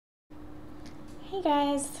Hey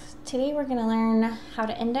guys, today we're going to learn how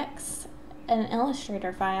to index an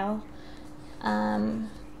Illustrator file in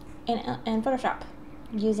Photoshop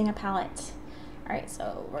using a palette. Alright,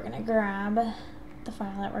 so we're going to grab the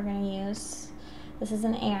file that we're going to use. This is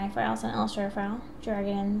an AI file, it's an Illustrator file. Drag it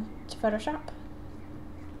into Photoshop.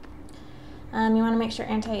 You want to make sure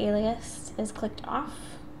anti-alias is clicked off.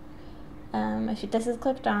 If this is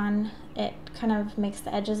clicked on, it kind of makes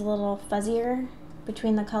the edges a little fuzzier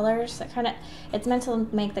between the colors. It's meant to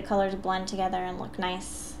make the colors blend together and look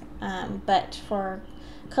nice, but for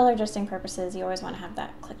color adjusting purposes, you always want to have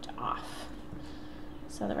that clicked off.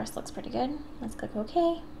 So the rest looks pretty good. Let's click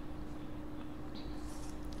OK.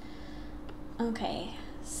 Okay,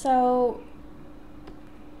 so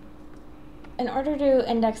in order to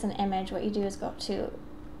index an image, what you do is go up to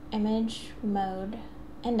Image, Mode,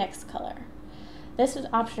 Index Color. This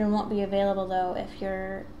option won't be available though if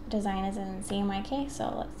your design is in CMYK,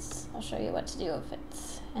 so I'll show you what to do if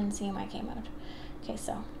it's in CMYK mode. Okay,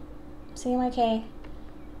 so CMYK, I'm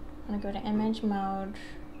gonna go to Image Mode,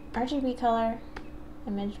 RGB Color,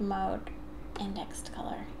 Image Mode, Indexed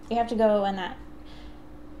Color. You have to go in that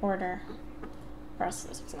order or else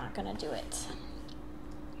it's not gonna do it.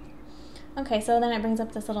 Okay, so then it brings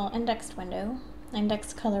up this little indexed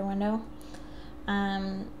color window.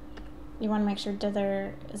 You want to make sure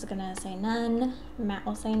dither is going to say none, matte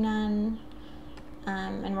will say none,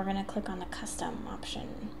 and we're going to click on the custom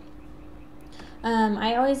option.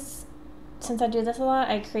 Since I do this a lot,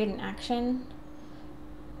 I create an action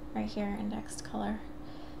right here, indexed color,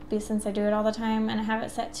 because since I do it all the time, and I have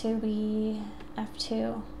it set to be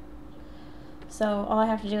F2. So all I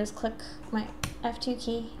have to do is click my F2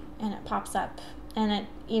 key and it pops up, and it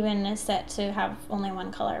even is set to have only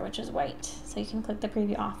one color, which is white. So you can click the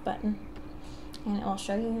preview off button and it will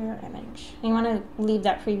show you your image. And you want to leave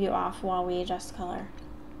that preview off while we adjust color.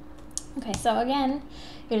 Okay, so again,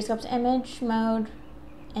 you just go up to Image, Mode,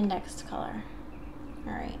 Indexed Color.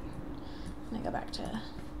 Alright, I'm going to go back to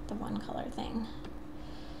the one color thing.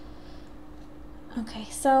 Okay,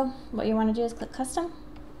 so what you want to do is click Custom.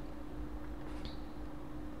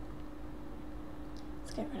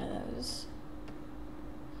 Let's get rid of those.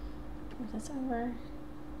 Move this over.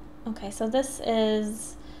 Okay, so this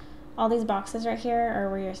is all these boxes right here are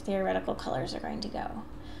where your theoretical colors are going to go.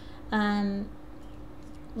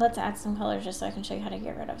 Let's add some colors just so I can show you how to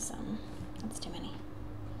get rid of some. That's too many.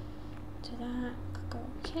 Do that, go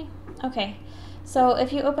okay. Okay, so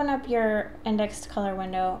if you open up your indexed color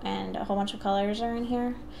window and a whole bunch of colors are in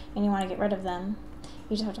here and you want to get rid of them,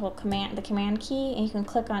 you just have to hold the command key and you can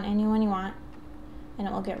click on any one you want and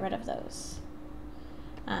it will get rid of those.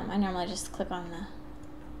 I normally just click on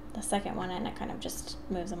the second one and it kind of just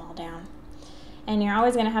moves them all down. And you're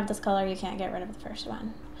always going to have this color, you can't get rid of the first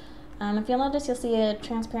one. If you'll notice, you'll see a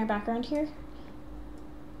transparent background here.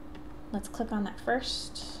 Let's click on that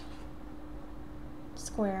first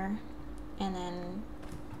square and then,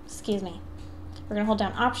 excuse me, we're going to hold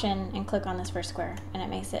down Option and click on this first square and it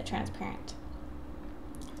makes it transparent.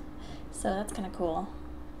 So that's kind of cool.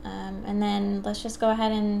 And then let's just go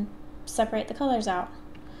ahead and separate the colors out.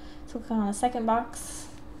 So click on the second box,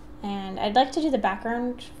 and I'd like to do the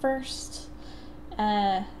background first.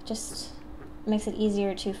 Just makes it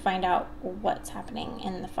easier to find out what's happening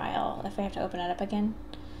in the file if I have to open it up again.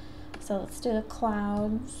 So let's do the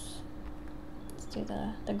clouds. Let's do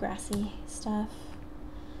the grassy stuff.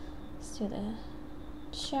 Let's do the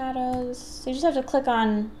shadows. So you just have to click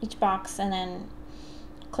on each box and then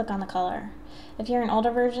click on the color. If you're in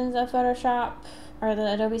older versions of Photoshop or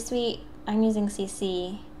the Adobe Suite, I'm using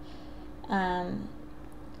CC.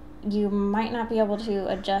 You might not be able to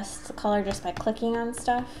adjust the color just by clicking on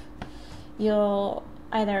stuff. You'll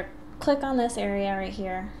either click on this area right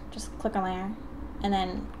here, just click on there, and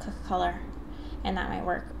then click color, and that might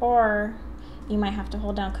work. Or you might have to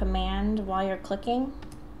hold down Command while you're clicking,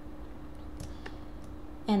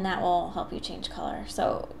 and that will help you change color.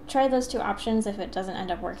 So try those two options if it doesn't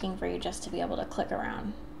end up working for you just to be able to click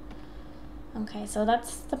around. Okay, so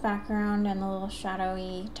that's the background and the little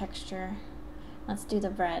shadowy texture. Let's do the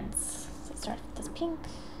reds. So start with this pink,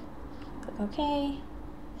 click OK.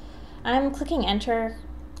 I'm clicking Enter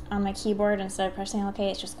on my keyboard instead of pressing OK,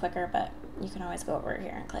 it's just quicker, but you can always go over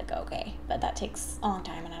here and click OK. But that takes a long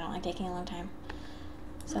time and I don't like taking a long time.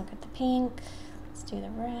 So I'll get the pink, let's do the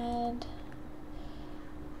red.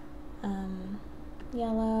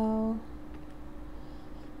 Yellow.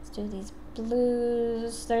 Let's do these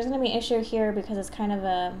blues. There's going to be an issue here because it's kind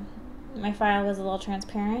of my file was a little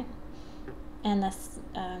transparent and this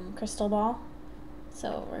crystal ball.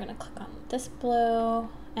 So we're going to click on this blue,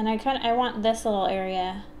 and I want this little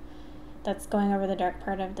area that's going over the dark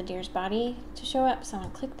part of the deer's body to show up. So I'm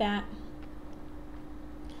going to click that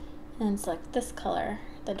and select this color,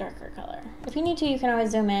 the darker color. If you need to, you can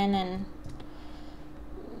always zoom in and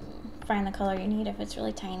find the color you need if it's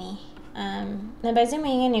really tiny. Then by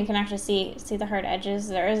zooming in, you can actually see the hard edges.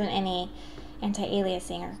 There isn't any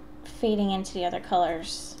anti-aliasing or fading into the other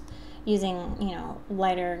colors using, you know,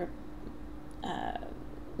 lighter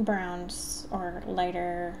browns or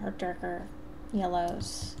lighter or darker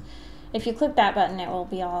yellows. If you click that button, it will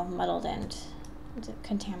be all muddled and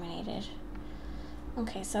contaminated.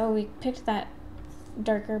 Okay, so we picked that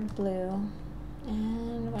darker blue.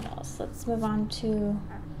 And what else? Let's move on to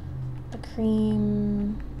the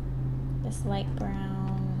cream, this light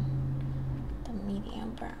brown, the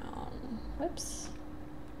medium brown. Whoops.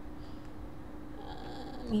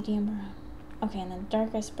 Medium brown. Okay, and the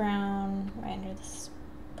darkest brown right under this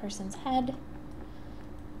person's head.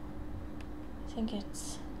 I think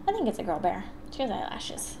it's a girl bear. She has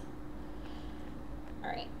eyelashes.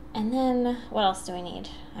 Alright, and then what else do we need?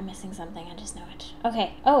 I'm missing something, I just know it.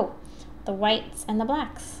 Okay, oh, the whites and the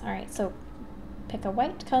blacks. Alright, so pick a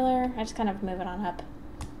white color. I just kind of move it on up.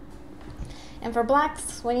 And for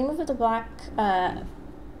blacks, when you move the black, an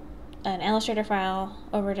Illustrator file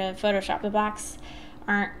over to Photoshop, the blacks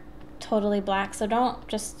aren't totally black, so don't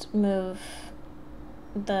just move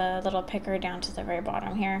the little picker down to the very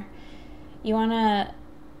bottom here. You want to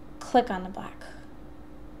click on the black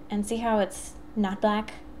and see how it's not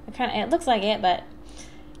black. It looks like it, but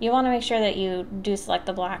you want to make sure that you do select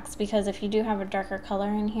the blacks, because if you do have a darker color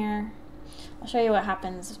in here, I'll show you what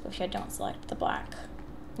happens if you don't select the black.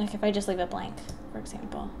 Like if I just leave it blank, for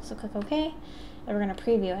example. So click OK, and we're going to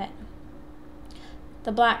preview it.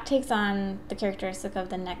 The black takes on the characteristic of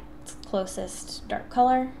the next closest dark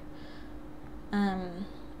color. And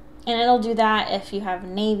it'll do that if you have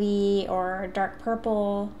navy or dark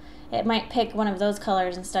purple. It might pick one of those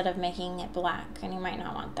colors instead of making it black, and you might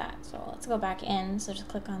not want that. So let's go back in. So just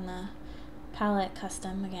click on the palette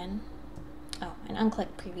custom again. Oh, and unclick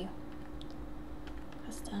preview.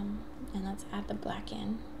 Custom, and let's add the black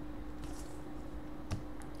in.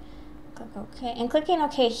 Click OK. And clicking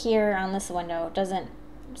OK here on this window doesn't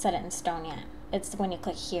set it in stone yet. It's when you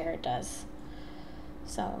click here it does.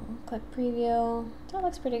 So click preview. That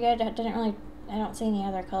looks pretty good. I don't see any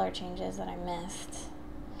other color changes that I missed.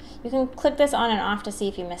 You can click this on and off to see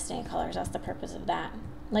if you missed any colors. That's the purpose of that.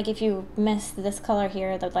 Like if you missed this color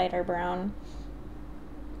here, the lighter brown,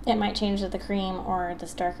 it might change to the cream or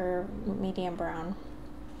this darker medium brown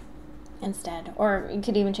instead. Or you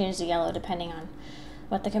could even change to yellow depending on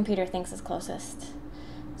what the computer thinks is closest.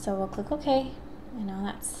 So we'll click OK. You know,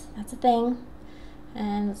 that's a thing.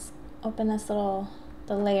 And let's open this the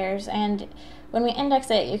layers. And when we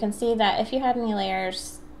index it, you can see that if you had any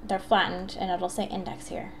layers, they're flattened and it'll say index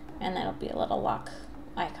here. And that'll be a little lock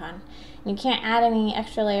icon. And you can't add any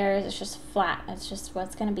extra layers, it's just flat. It's just what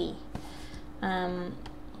it's gonna be.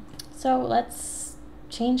 So let's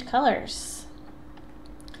change colors.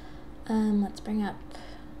 Let's bring up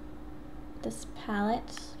this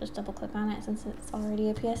palette. Just double click on it since it's already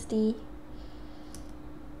a PSD.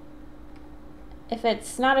 If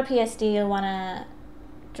it's not a PSD, you'll want to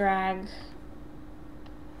drag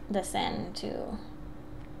this into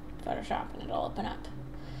Photoshop and it'll open up.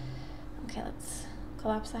 Okay, let's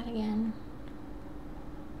collapse that again.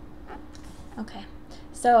 Okay,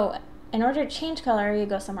 so in order to change color, you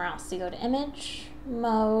go somewhere else. You go to Image,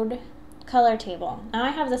 Mode, Color Table. Now I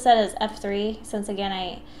have this set as F3 since again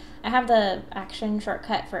I have the action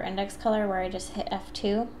shortcut for index color where I just hit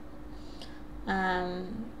F2.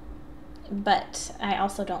 But I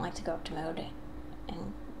also don't like to go up to mode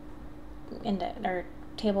and or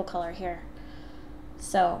table color here.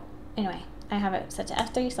 So anyway, I have it set to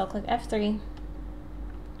F3, so I'll click F3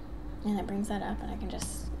 and it brings that up and I can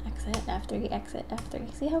just exit F3, exit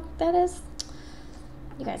F3. See how quick that is?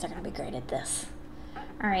 You guys are gonna be great at this.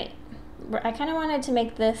 All right, I kind of wanted to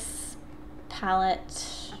make this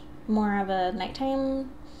palette more of a nighttime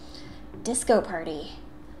disco party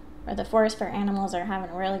where the forest fair animals are having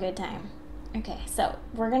a really good time. Okay, so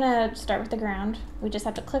we're gonna start with the ground. We just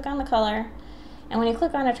have to click on the color, and when you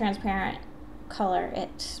click on a transparent color,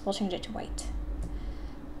 it will change it to white.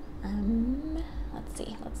 Let's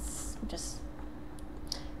see, let's just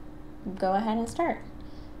go ahead and start.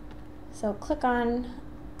 So click on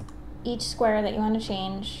each square that you want to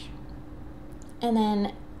change, and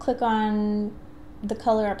then click on the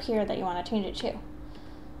color up here that you want to change it to.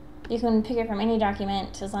 You can pick it from any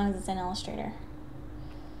document as long as it's in Illustrator.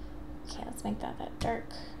 Okay, let's make that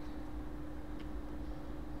dark.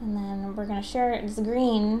 And then we're going to share it. It's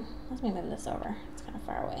green. Let me move this over. It's kind of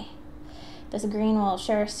far away. this green will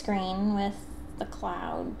share a screen with the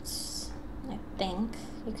clouds, I think.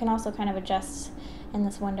 You can also kind of adjust in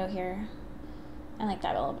this window here. I like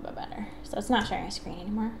that a little bit better. So it's not sharing a screen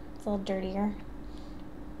anymore. It's a little dirtier,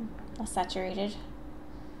 less saturated.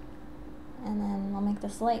 And then we'll make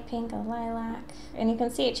this light pink a lilac. And you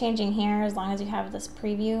can see it changing here as long as you have this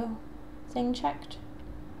preview thing checked.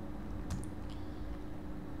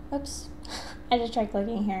 Oops, I just tried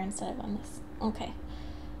clicking here instead of on this. Okay,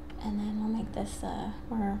 and then we'll make this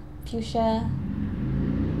more fuchsia.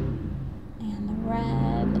 And the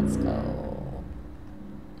red, let's go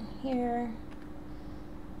here.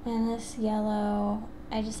 And this yellow,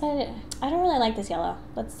 I decided, I don't really like this yellow.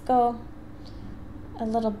 Let's go a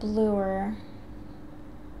little bluer,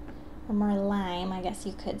 or more lime, I guess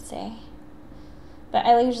you could say. But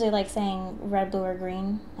I usually like saying red, blue, or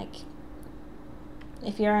green. Like,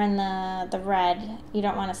 if you're in the red, you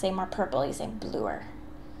don't want to say more purple, you say bluer,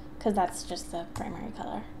 because that's just the primary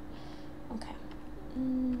color. Okay,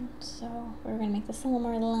 so we're going to make this a little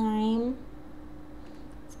more lime.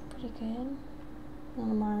 It's pretty good. A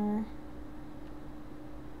little more,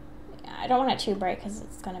 I don't want it too bright because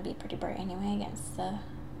it's going to be pretty bright anyway against the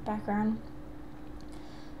background.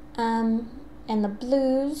 And the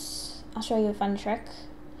blues, I'll show you a fun trick.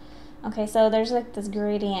 Okay, so there's like this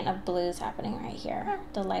gradient of blues happening right here,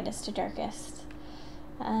 the lightest to darkest.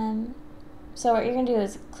 So what you're going to do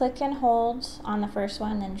is click and hold on the first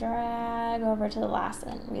one, then drag over to the last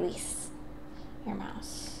and release your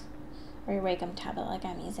mouse or your Wacom tablet like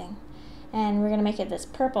I'm using. And we're going to make it this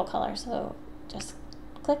purple color, so just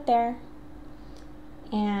click there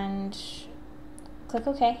and click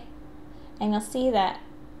OK, and you'll see that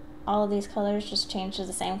all of these colors just change to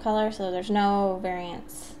the same color, so there's no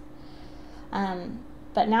variance.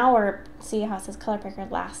 But now see how it says color picker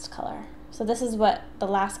last color, so this is what the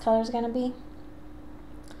last color is going to be,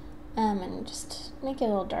 and just make it a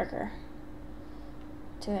little darker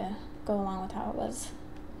to go along with how it was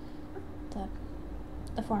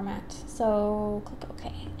the format. So click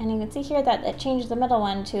OK, and you can see here that it changed the middle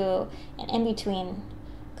one to an in-between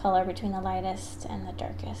color between the lightest and the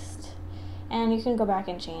darkest. And you can go back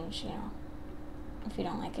and change, you know, if you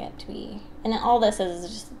don't like it to be, and then all this is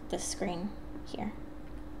just this screen here,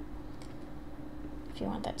 if you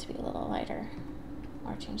want that to be a little lighter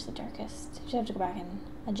or change the darkest. You have to go back and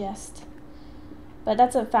adjust, but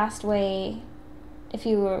that's a fast way. If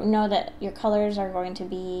you know that your colors are going to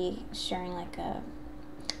be sharing like a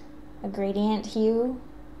gradient hue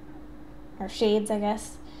or shades, I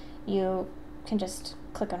guess, you can just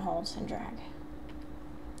click and hold and drag.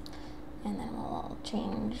 And then we'll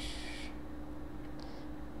change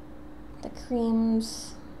the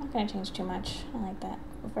creams. I'm not going to change too much. I like that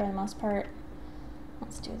for the most part.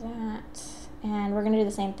 Let's do that. And we're going to do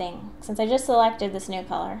the same thing. Since I just selected this new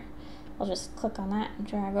color, I'll just click on that and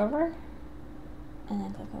drag over. And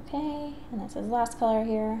then click OK. And that says last color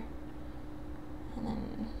here. And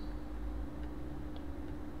then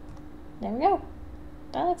there we go.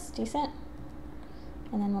 That looks decent.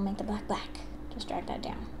 And then we'll make the black black. Just drag that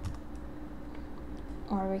down.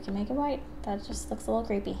 Or we can make it white. That just looks a little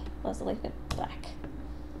creepy. Let's leave it black.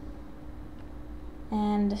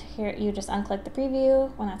 And here you just unclick the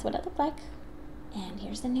preview when that's what it looked like. And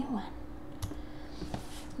here's the new one.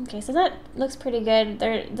 Okay, so that looks pretty good.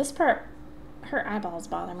 This part, her eyeballs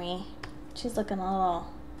bother me. She's looking a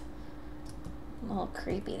little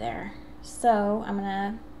creepy there. So I'm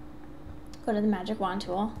gonna go to the magic wand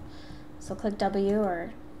tool. So click W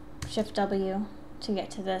or Shift W to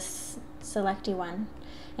get to this selecty one.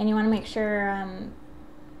 And you want to make sure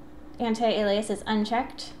anti-alias is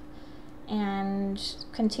unchecked and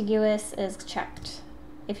contiguous is checked.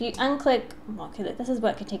 If you unclick, well, okay, this is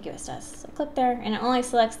what contiguous does. So click there, and it only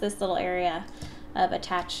selects this little area of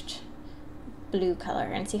attached blue color.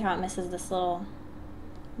 And see how it misses this little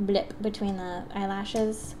blip between the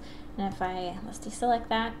eyelashes. And if let's deselect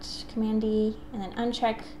that, Command D, and then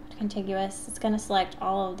uncheck contiguous, it's going to select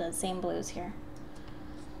all of the same blues here.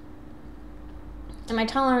 And my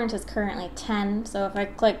tolerance is currently 10, so if I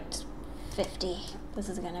clicked 50, it's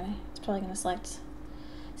probably going to select,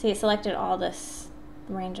 see, it selected all this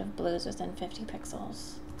range of blues within 50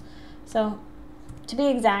 pixels. So to be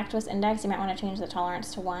exact with index, you might want to change the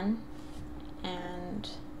tolerance to 1. And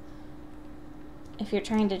if you're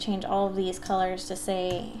trying to change all of these colors to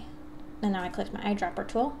say, and now I clicked my eyedropper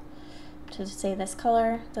tool to say this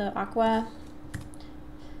color, the aqua,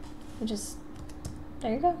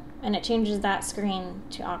 there you go. And it changes that screen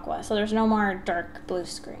to aqua. So there's no more dark blue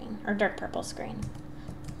screen or dark purple screen.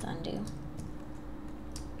 Let's undo.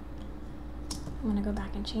 I'm gonna go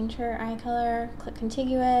back and change her eye color, click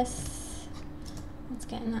contiguous, Let's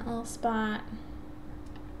get in that little spot.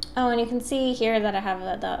 Oh, and you can see here that I have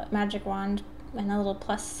the magic wand and the little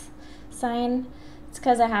plus sign. It's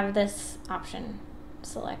because I have this option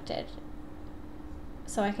selected.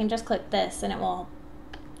 So I can just click this and it will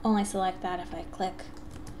only select that if I click.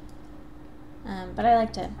 But I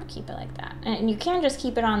like to keep it like that. And you can just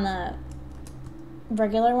keep it on the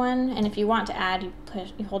regular one, and if you want to add,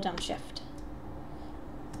 you hold down Shift.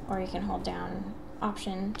 Or you can hold down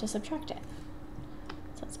Option to subtract it.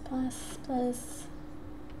 So it's plus, plus,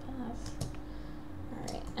 plus.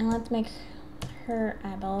 Alright, and let's make her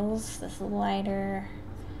eyeballs this lighter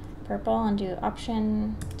purple and do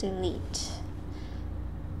Option Delete.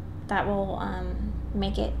 That will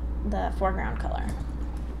make it the foreground color.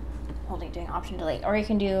 Doing Option Delete, or you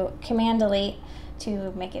can do Command Delete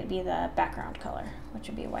to make it be the background color, which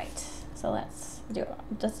would be white. So let's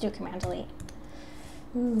do Command Delete.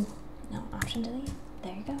 Ooh, no, Option Delete.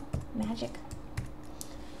 There you go, magic.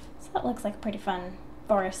 So that looks like a pretty fun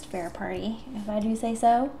forest fair party, if I do say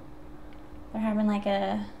so. They're having like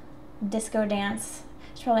a disco dance.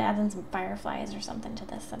 Should probably add in some fireflies or something to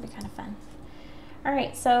this. That'd be kind of fun.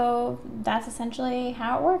 Alright, so that's essentially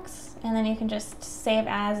how it works, and then you can just save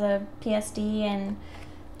as a PSD, and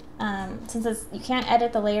since you can't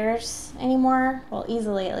edit the layers anymore, well,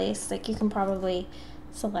 easily at least, like you can probably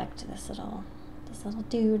select this little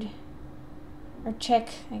dude, or chick,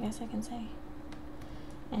 I guess I can say,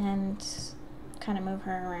 and kind of move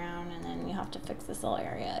her around, and then you have to fix this little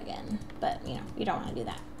area again, but you know, you don't want to do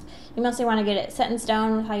that. You mostly want to get it set in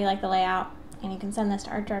stone with how you like the layout, and you can send this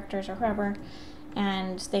to art directors or whoever,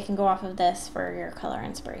 and they can go off of this for your color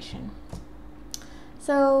inspiration.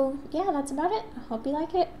 So yeah, that's about it. Hope you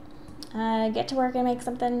like it. Get to work and make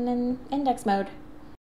something in index mode.